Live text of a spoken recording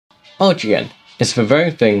RGN is the very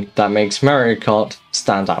thing that makes Mario Kart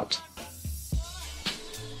stand out.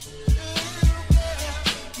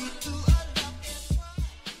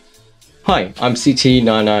 Hi, I'm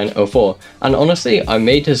CT9904, and honestly I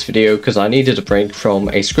made this video because I needed a break from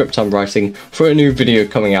a script I'm writing for a new video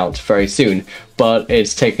coming out very soon, but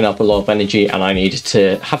it's taken up a lot of energy and I needed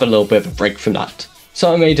to have a little bit of a break from that.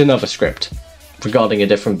 So I made another script regarding a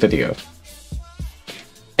different video.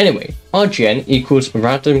 Anyway, RGN equals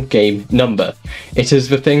random game number. It is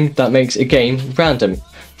the thing that makes a game random.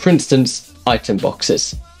 For instance, item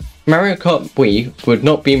boxes. Mario Kart Wii would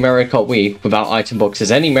not be Mario Kart Wii without item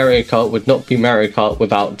boxes. Any Mario Kart would not be Mario Kart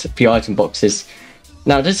without the item boxes.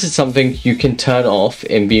 Now this is something you can turn off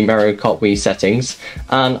in the Mario Kart Wii settings,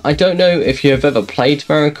 and I don't know if you have ever played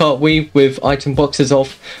Mario Kart Wii with item boxes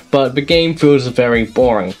off, but the game feels very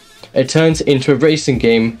boring. It turns into a racing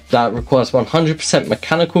game that requires 100%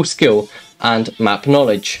 mechanical skill and map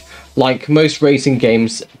knowledge. Like most racing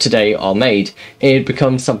games today are made, it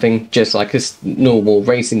becomes something just like a normal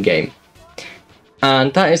racing game.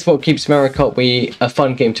 And that is what keeps Mario Kart Wii a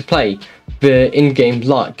fun game to play, the in-game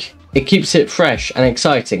luck. It keeps it fresh and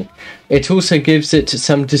exciting. It also gives it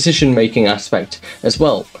some decision making aspect as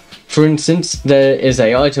well. For instance, there is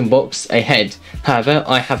an item box ahead, however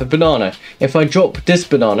I have a banana. If I drop this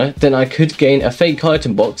banana, then I could gain a fake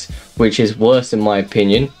item box, which is worse in my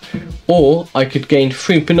opinion, or I could gain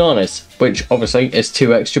 3 bananas, which obviously is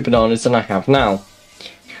 2 extra bananas than I have now.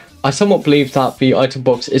 I somewhat believe that the item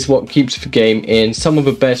box is what keeps the game in some of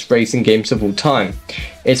the best racing games of all time.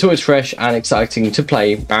 It's always fresh and exciting to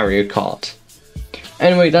play Mario Kart.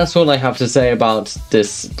 Anyway, that's all I have to say about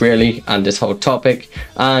this really and this whole topic,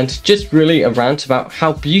 and just really a rant about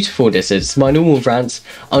how beautiful this is. My normal rants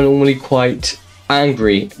are normally quite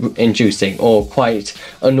angry inducing or quite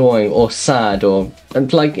annoying or sad, or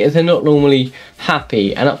like they're not normally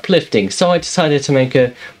happy and uplifting, so I decided to make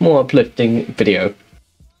a more uplifting video.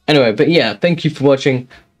 Anyway, but yeah, thank you for watching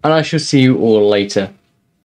and I shall see you all later.